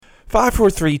5, 4,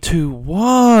 3, 2,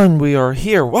 1. We are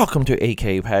here. Welcome to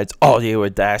AKA Pad's Audio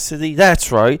Audacity.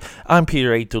 That's right. I'm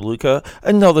Peter A. DeLuca,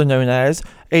 another known as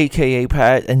AKA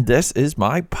Pad, and this is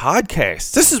my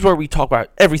podcast. This is where we talk about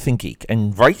everything geek.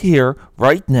 And right here,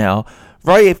 right now,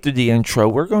 right after the intro,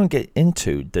 we're going to get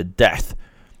into the death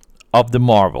of the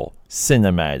Marvel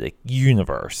Cinematic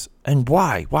Universe. And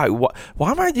why? Why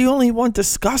am I the only one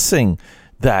discussing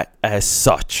that as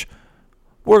such?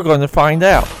 We're going to find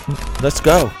out. Let's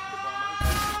go.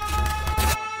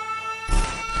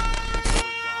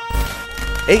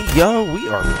 Hey, yo, we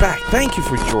are back. Thank you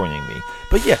for joining me.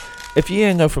 But yeah, if you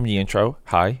didn't know from the intro,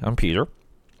 hi, I'm Peter.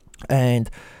 And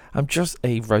I'm just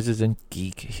a resident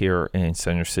geek here in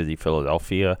Center City,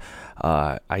 Philadelphia.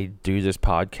 I do this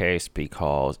podcast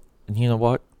because, you know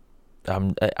what?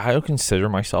 I don't consider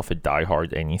myself a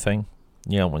diehard anything,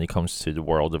 when it comes to the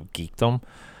world of geekdom.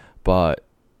 But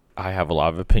I have a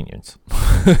lot of opinions.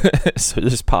 So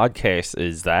this podcast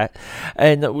is that.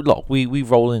 And look, we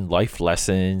roll in life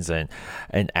lessons and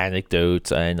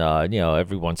anecdotes. And,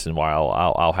 every once in a while,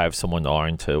 I'll have someone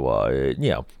on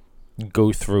to,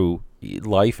 go through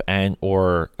life and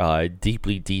or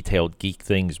deeply detailed geek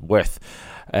things with.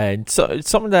 And so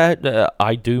some of that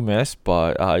I do miss,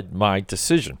 but my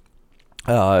decision.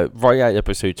 Right at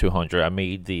episode 200, I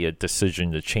made the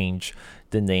decision to change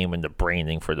the name and the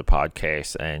branding for the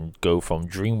podcast and go from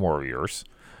Dream Warriors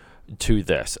to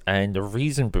this. And the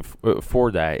reason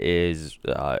for that is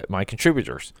my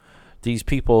contributors, these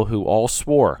people who all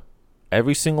swore,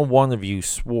 every single one of you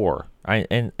swore,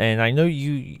 and I know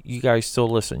you guys still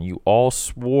listen, you all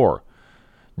swore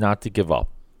not to give up,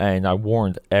 and I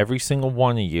warned every single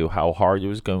one of you how hard it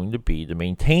was going to be to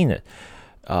maintain it.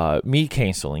 Me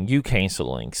canceling, you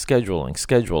canceling, scheduling,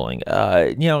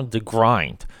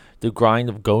 the grind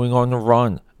of going on the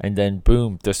run and then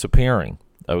boom, disappearing.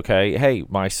 Okay. Hey,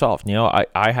 myself,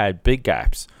 I had big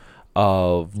gaps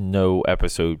of no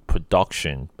episode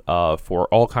production, for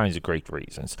all kinds of great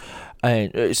reasons.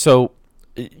 And so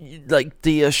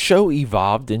the show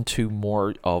evolved into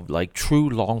more of true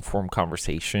long form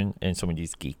conversation in some of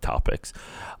these geek topics.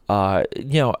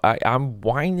 I'm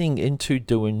winding into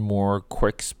doing more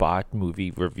quick spot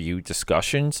movie review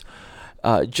discussions.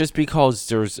 Just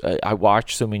because I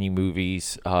watch so many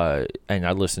movies, and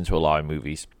I listen to a lot of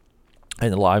movies,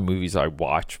 and a lot of movies I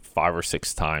watch 5 or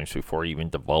 6 times before even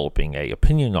developing a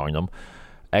opinion on them.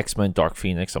 X-Men, Dark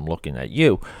Phoenix, I'm looking at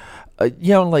you.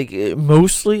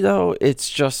 Mostly though, it's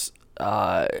just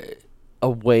a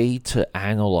way to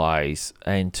analyze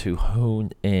and to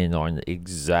hone in on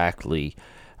exactly,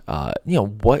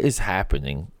 what is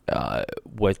happening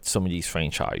with some of these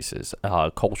franchises,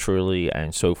 culturally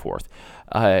and so forth.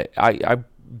 I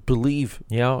believe,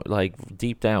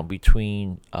 deep down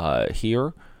between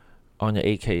here on the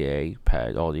AKA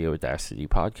Pad Audio Audacity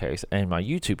podcast and my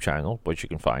YouTube channel, which you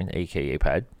can find AKA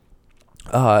Pad,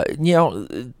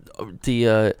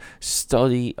 the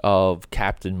study of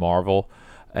Captain Marvel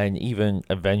and even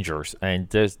Avengers, and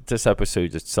this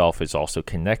episode itself is also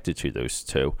connected to those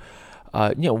two.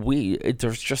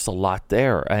 There's just a lot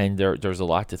there, and there's a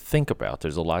lot to think about.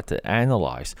 There's a lot to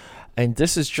analyze, and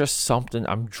this is just something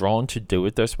I'm drawn to do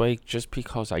it this way, just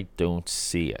because I don't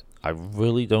see it. I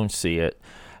really don't see it,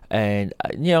 and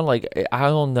I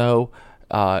don't know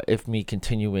if me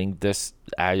continuing this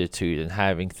attitude and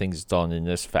having things done in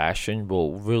this fashion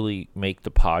will really make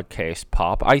the podcast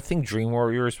pop. I think Dream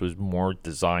Warriors was more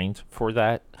designed for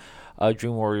that.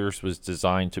 Dream Warriors was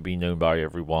designed to be known by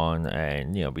everyone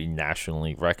and, be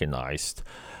nationally recognized.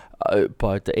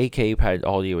 But the AKA Pad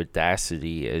Audio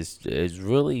Audacity is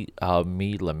really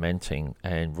me lamenting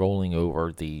and rolling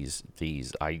over these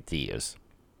ideas,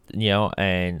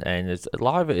 and it's, a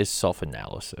lot of it is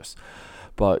self-analysis.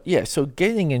 But yeah, so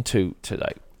getting into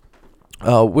today,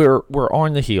 we're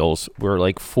on the heels.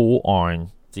 We're full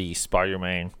on the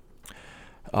Spider-Man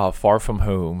Far From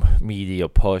Home media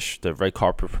push. The red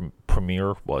carpet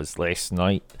premiere was last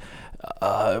night.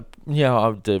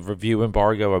 The review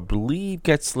embargo, I believe,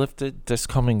 gets lifted this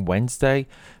coming Wednesday.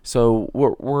 So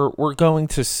we're going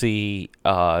to see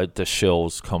the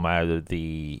shills come out of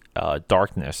the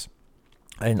darkness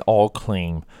and all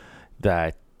claim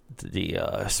that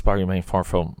the Spider-Man Far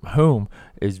From Home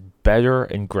is better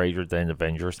and greater than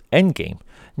Avengers Endgame.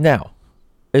 Now,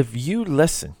 if you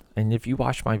listen and if you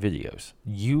watch my videos,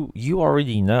 you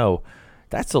already know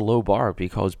that's a low bar,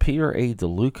 because Peter A.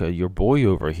 DeLuca, your boy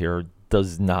over here,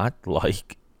 does not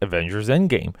like Avengers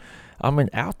Endgame. I'm an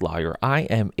outlier. I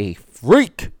am a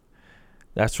freak.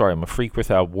 That's right, I'm a freak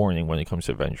without warning when it comes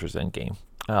to Avengers Endgame.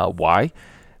 Why?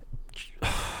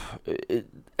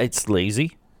 It's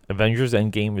lazy. Avengers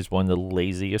Endgame is one of the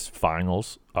laziest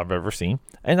finals I've ever seen.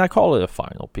 And I call it a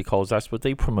final because that's what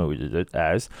they promoted it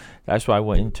as. That's why I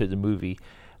went into the movie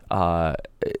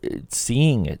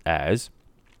seeing it as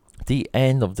the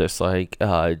end of this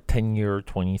 10-year,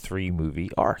 23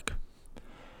 movie arc.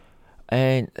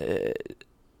 And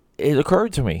it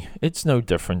occurred to me, it's no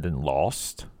different than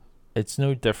Lost. It's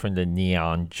no different than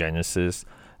Neon Genesis,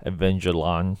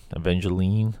 Evangeline.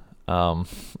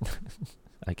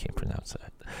 I can't pronounce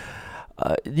that.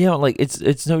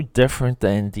 It's no different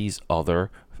than these other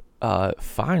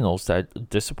finals that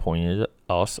disappointed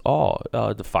us all.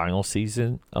 The final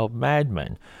season of Mad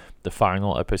Men, the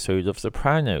final episode of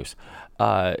Sopranos.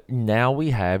 Now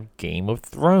we have Game of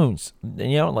Thrones.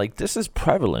 This is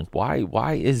prevalent.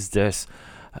 Why is this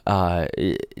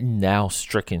now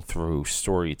stricken through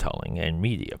storytelling and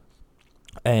media?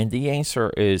 And the answer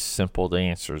is simple. The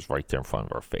answer is right there in front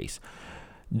of our face.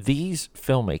 These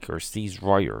filmmakers, these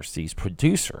writers, these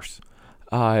producers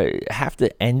have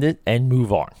to end it and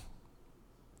move on.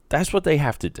 That's what they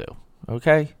have to do,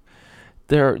 okay?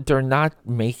 They're not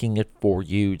making it for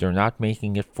you. They're not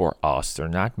making it for us. They're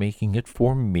not making it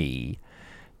for me.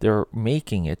 They're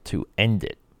making it to end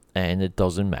it. And it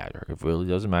doesn't matter. It really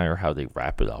doesn't matter how they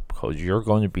wrap it up because you're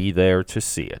going to be there to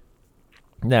see it.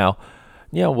 Now,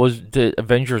 was the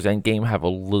Avengers Endgame have a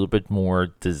little bit more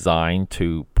design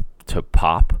to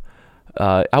pop?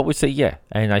 I would say yeah.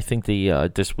 And I think the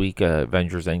this week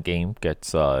Avengers Endgame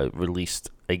gets released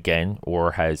again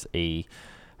or has a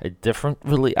different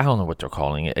release. I don't know what they're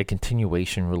calling it, a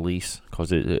continuation release,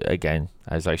 because it, again,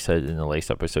 as I said in the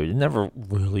last episode, it never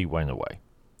really went away.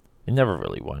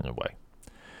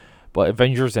 But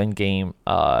Avengers Endgame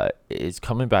is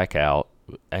coming back out,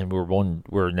 and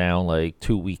we're now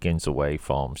 2 weekends away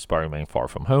from Spider-Man Far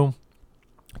From Home.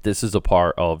 This is a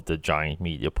part of the giant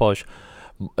media push.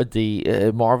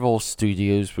 The Marvel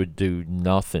Studios would do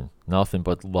nothing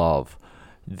but love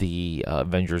the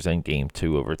Avengers Endgame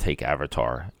to overtake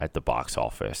Avatar at the box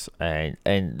office, and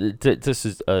this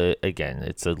is again,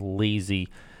 it's a lazy,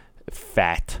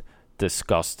 fat,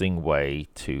 disgusting way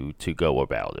to go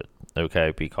about it.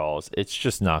 Okay, because it's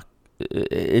just not.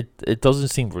 It doesn't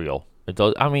seem real. It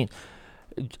does. I mean,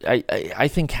 I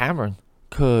think Cameron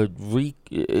could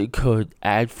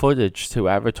add footage to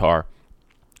Avatar,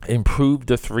 improve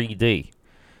the 3D,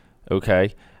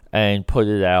 okay, and put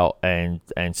it out and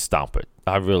stomp it.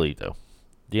 I really do.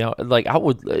 I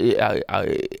would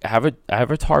have it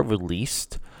Avatar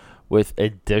released with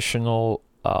additional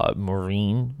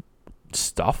marine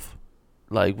stuff.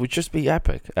 Would just be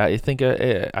epic. I think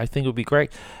it would be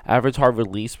great. Avatar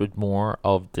released with more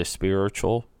of the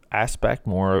spiritual aspect,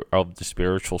 more of the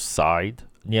spiritual side.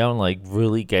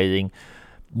 Really getting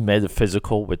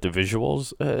metaphysical with the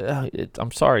visuals.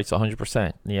 I'm sorry, it's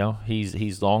 100%.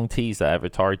 He's long teased that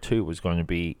Avatar 2 was going to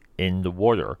be in the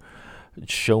water,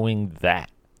 showing that.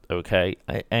 Okay,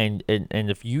 and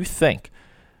if you think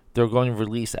they're going to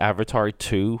release Avatar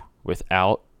 2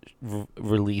 without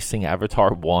releasing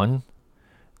Avatar 1,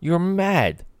 you're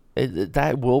mad.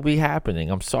 That will be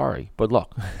happening. I'm sorry, but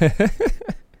look.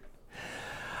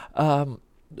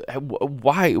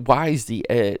 Why is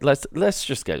the let's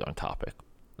just get on topic.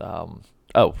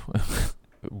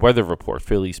 Weather report.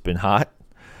 Philly's been hot,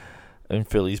 and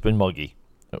Philly's been muggy.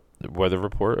 Weather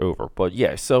report over. But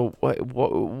yeah. So what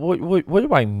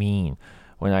do I mean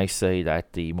when I say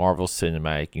that the Marvel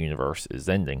Cinematic Universe is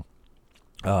ending?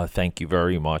 Thank you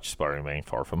very much, Spider-Man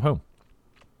Far From Home.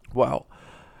 Well,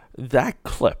 that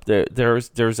clip,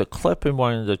 there's a clip in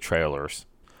one of the trailers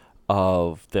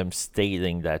of them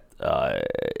stating that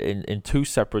in two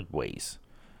separate ways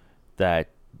that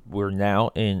we're now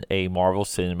in a Marvel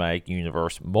Cinematic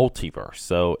Universe multiverse.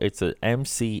 So it's an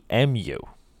MCMU.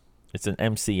 It's an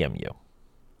MCMU.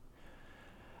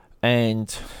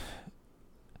 And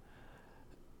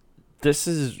this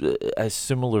is a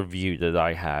similar view that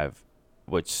I have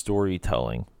with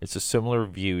storytelling. It's a similar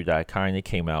view that kind of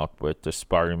came out with the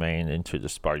Spider-Man Into the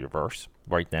Spider-Verse,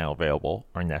 right now available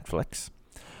on Netflix.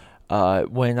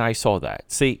 When I saw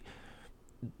that, see,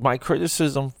 my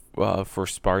criticism for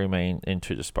Spider-Man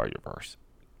Into the Spider-Verse,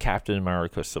 Captain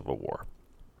America: Civil War,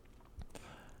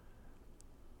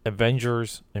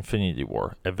 Avengers: Infinity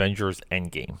War, Avengers: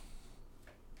 Endgame.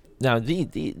 Now,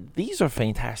 these are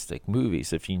fantastic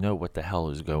movies if you know what the hell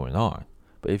is going on.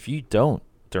 But if you don't,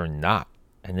 they're not.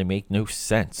 And they make no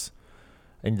sense.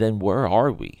 And then where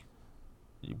are we?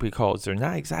 Because they're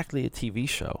not exactly a TV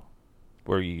show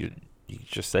where you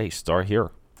just say, start here.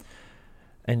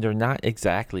 And they're not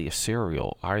exactly a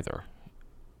serial either.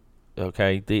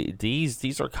 Okay?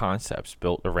 These are concepts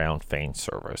built around fan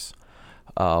service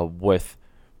with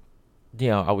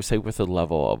I would say with a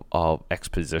level of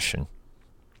exposition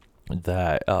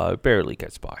that barely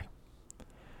gets by.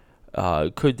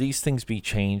 Could these things be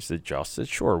changed, adjusted?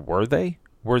 Sure. Were they?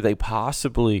 Were they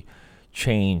possibly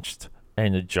changed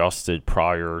and adjusted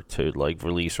prior to like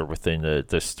release or within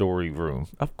the story room?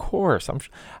 Of course. I'm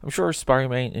sure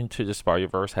Spider-Man Into the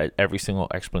Spider-Verse had every single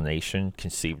explanation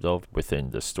conceived of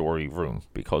within the story room,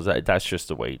 because that's just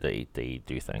the way they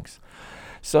do things.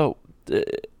 So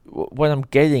what I'm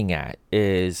getting at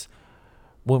is,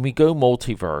 when we go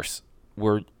multiverse,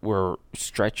 we're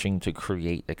stretching to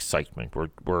create excitement.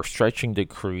 We're stretching to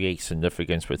create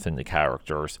significance within the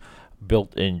characters,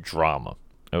 built-in drama.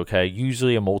 Okay,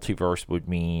 usually a multiverse would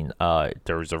mean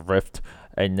there's a rift,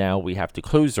 and now we have to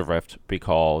close the rift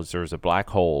because there's a black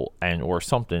hole and or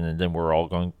something, and then we're all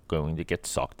going to get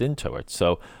sucked into it.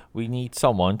 So we need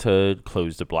someone to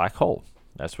close the black hole.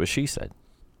 That's what she said.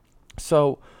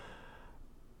 So,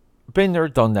 been there,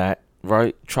 done that,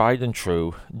 right? Tried and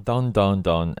true, done,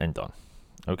 and done.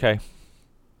 Okay,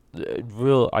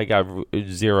 I got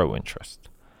zero interest.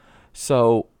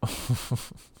 So,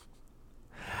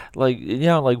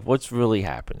 like what's really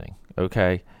happening?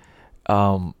 Okay,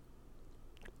 like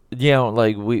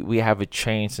we have a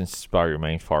chance in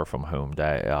Spider-Man Far From Home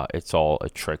that it's all a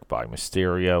trick by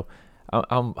Mysterio.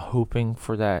 I'm hoping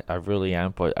for that. I really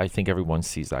am, but I think everyone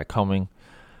sees that coming.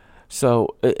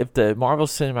 So if the Marvel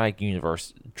Cinematic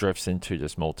Universe drifts into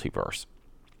this multiverse,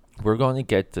 we're going to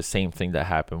get the same thing that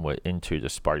happened with Into the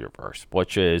Spider-Verse,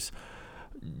 which is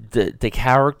the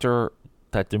character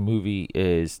that the movie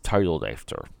is titled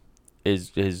after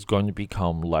is going to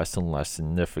become less and less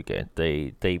significant.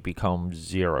 They become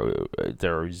zero.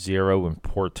 They're zero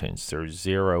importance. There's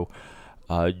zero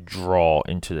draw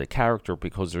into the character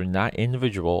because they're not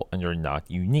individual and they're not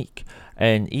unique.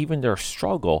 And even their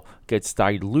struggle gets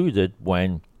diluted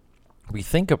when we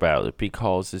think about it,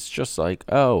 because it's just like,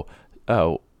 oh,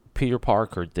 Peter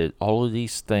Parker did all of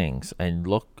these things and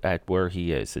look at where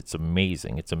he is. It's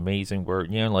amazing. It's amazing where,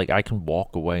 like I can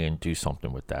walk away and do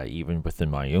something with that even within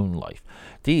my own life.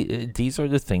 These are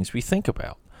the things we think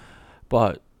about.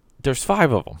 But there's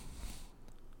 5 of them.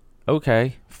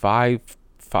 Okay, five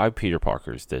Peter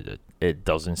Parkers did it. It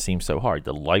doesn't seem so hard.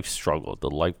 The life struggle, the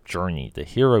life journey, the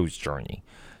hero's journey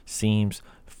seems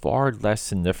far less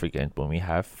significant when we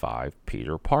have 5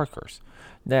 Peter Parkers.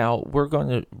 Now, we're going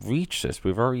to reach this.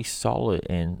 We've already saw it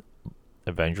in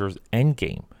Avengers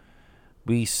Endgame.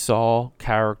 We saw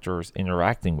characters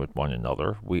interacting with one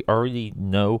another. We already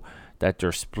know that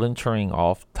they're splintering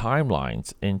off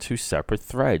timelines into separate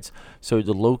threads. So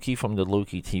the Loki from the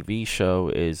Loki TV show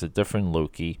is a different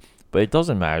Loki, but it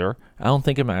doesn't matter. I don't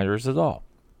think it matters at all.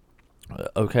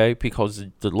 Okay, because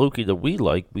the Loki that we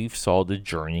like, we saw the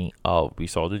journey of, we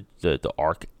saw the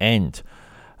arc end.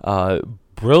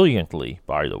 Brilliantly,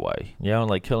 by the way.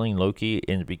 Like killing Loki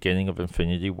in the beginning of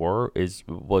Infinity War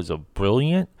was a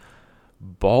brilliant,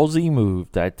 ballsy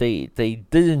move that they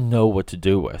didn't know what to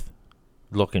do with,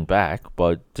 looking back,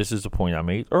 but this is the point I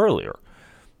made earlier.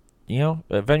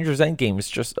 Avengers Endgame is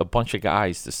just a bunch of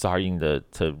guys deciding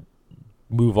to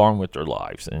move on with their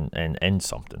lives and end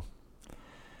something.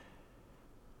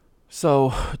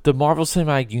 So, the Marvel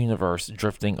Cinematic Universe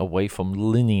drifting away from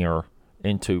linear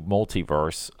into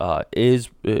multiverse is,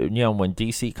 when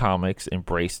DC Comics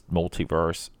embraced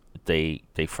multiverse, they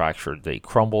fractured, they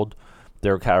crumbled.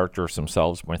 Their characters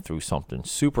themselves went through something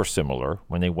super similar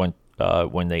when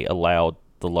they allowed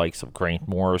the likes of Grant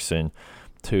Morrison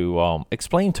to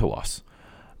explain to us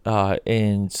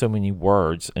in so many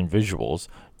words and visuals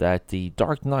that the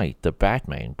Dark Knight, the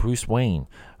Batman, Bruce Wayne,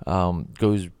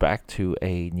 goes back to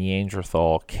a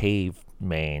Neanderthal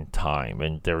caveman time,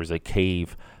 and there's a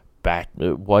cave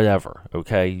whatever.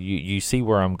 Okay, you see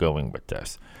where I'm going with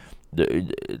this.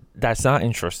 That's not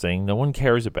interesting. No one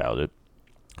cares about it.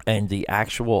 And the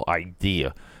actual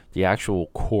idea, the actual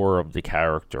core of the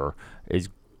character is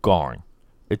gone.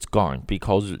 It's gone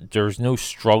because there's no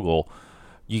struggle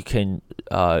you can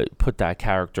put that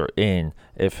character in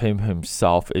if him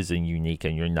himself isn't unique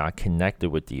and you're not connected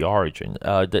with the origin.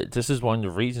 This is one of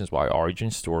the reasons why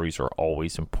origin stories are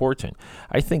always important.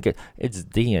 I think it's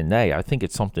DNA. I think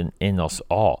it's something in us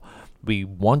all. We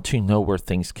want to know where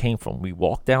things came from. We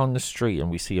walk down the street and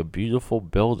we see a beautiful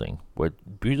building with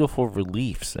beautiful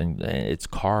reliefs, and it's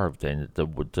carved, and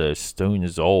the stone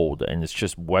is old and it's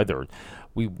just weathered.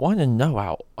 We want to know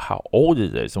how old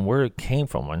it is and where it came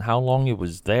from and how long it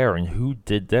was there and who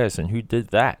did this and who did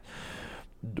that.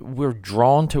 We're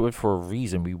drawn to it for a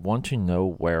reason. We want to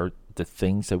know where the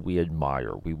things that we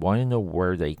admire, we want to know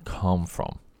where they come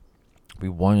from. We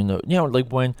want to know,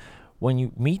 like when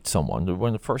you meet someone,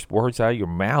 one of the first words out of your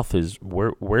mouth is,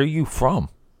 where are you from?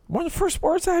 One of the first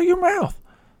words out of your mouth.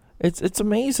 It's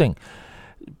amazing.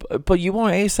 But you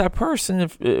want to ask that person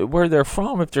if where they're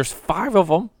from. If there's 5 of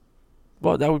them,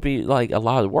 well, that would be like a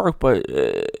lot of work.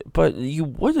 But you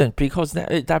wouldn't, because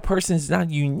that person is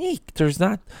not unique. There's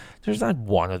not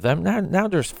one of them. Now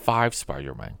there's 5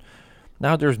 Spider-Men.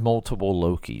 Now there's multiple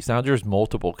Lokis. Now there's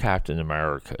multiple Captain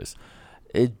Americas.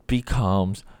 It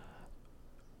becomes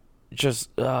just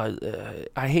I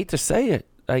hate to say it.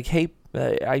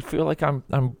 I feel like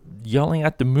I'm yelling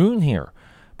at the moon here,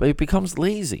 but it becomes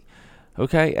lazy.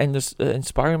 Okay, and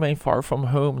Spider-Man Far From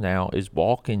Home now is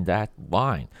walking that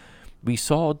line. We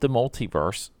saw the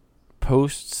multiverse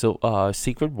post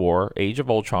Secret War, Age of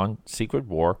Ultron, Secret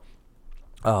War,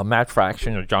 Matt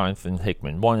Fraction or Jonathan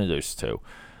Hickman, one of those two,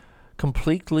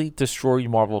 completely destroyed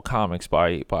Marvel Comics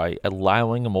by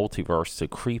allowing a multiverse to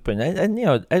creep in,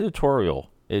 and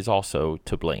editorial is also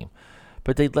to blame.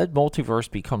 But they let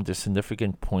multiverse become the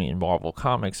significant point in Marvel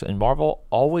Comics, and Marvel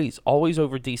always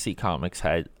over DC Comics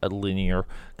had a linear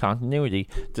continuity,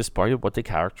 despite what the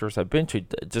characters have been through,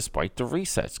 despite the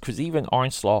resets. Because even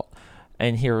Onslaught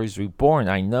and Heroes Reborn,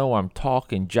 I know I'm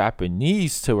talking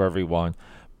Japanese to everyone,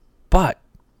 but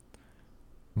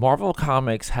Marvel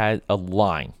Comics had a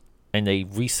line, and they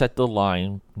reset the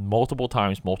line multiple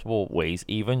times, multiple ways.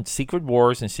 Even Secret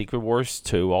Wars and Secret Wars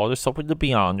 2, all this stuff with the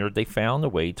Beyonder, they found a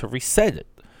way to reset it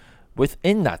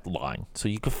within that line so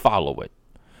you could follow it.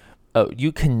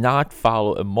 You cannot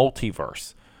follow a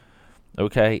multiverse.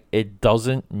 Okay? It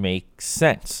doesn't make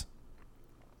sense.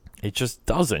 It just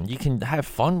doesn't. You can have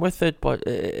fun with it, but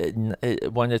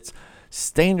when it's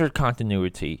standard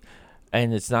continuity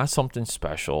and it's not something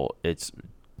special,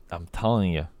 I'm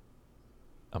telling you,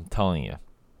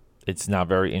 it's not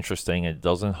very interesting. It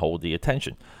doesn't hold the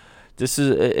attention.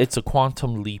 It's a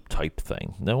Quantum Leap type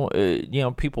thing. No,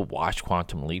 people watch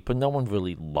Quantum Leap, but no one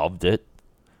really loved it.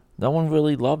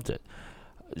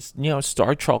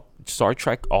 Star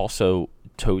Trek also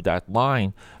towed that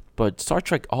line, but Star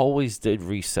Trek always did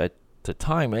reset the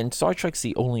time, and Star Trek's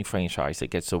the only franchise that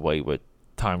gets away with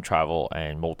time travel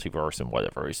and multiverse and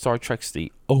whatever. Star Trek's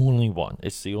the only one.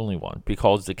 It's the only one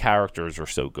because the characters are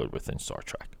so good within Star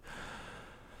Trek.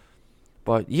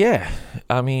 But yeah,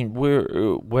 I mean,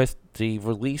 we're with the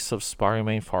release of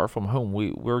Spider-Man Far From Home,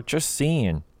 we're just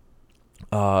seeing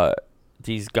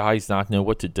these guys not know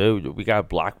what to do. We got a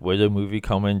Black Widow movie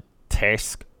coming,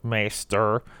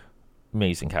 Taskmaster,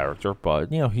 amazing character,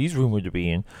 but he's rumored to be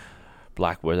in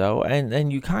Black Widow,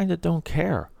 and you kind of don't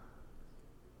care.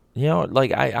 I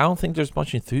don't think there's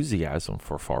much enthusiasm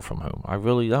for Far From Home. I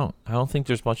really don't. I don't think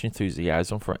there's much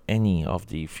enthusiasm for any of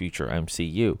the future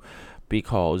MCU,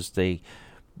 because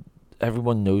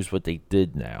everyone knows what they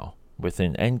did now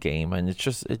within Endgame, and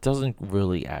it doesn't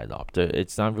really add up.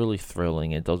 It's not really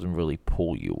thrilling. It doesn't really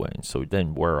pull you in. So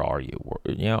then where are you?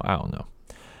 I don't know.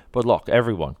 But look,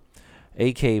 everyone,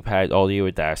 ACABE had all the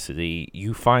audacity.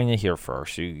 You find it here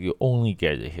first. You only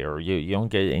get it here. You don't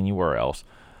get it anywhere else.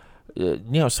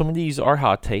 Some of these are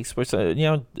hot takes, but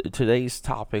today's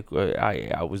topic,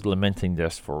 I was lamenting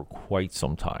this for quite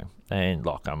some time. And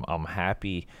look, I'm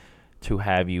happy to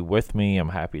have you with me. I'm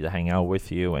happy to hang out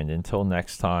with you. And until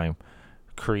next time,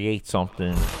 create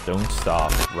something. Don't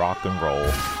stop. Rock and roll.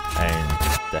 And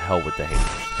the hell with the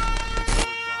haters.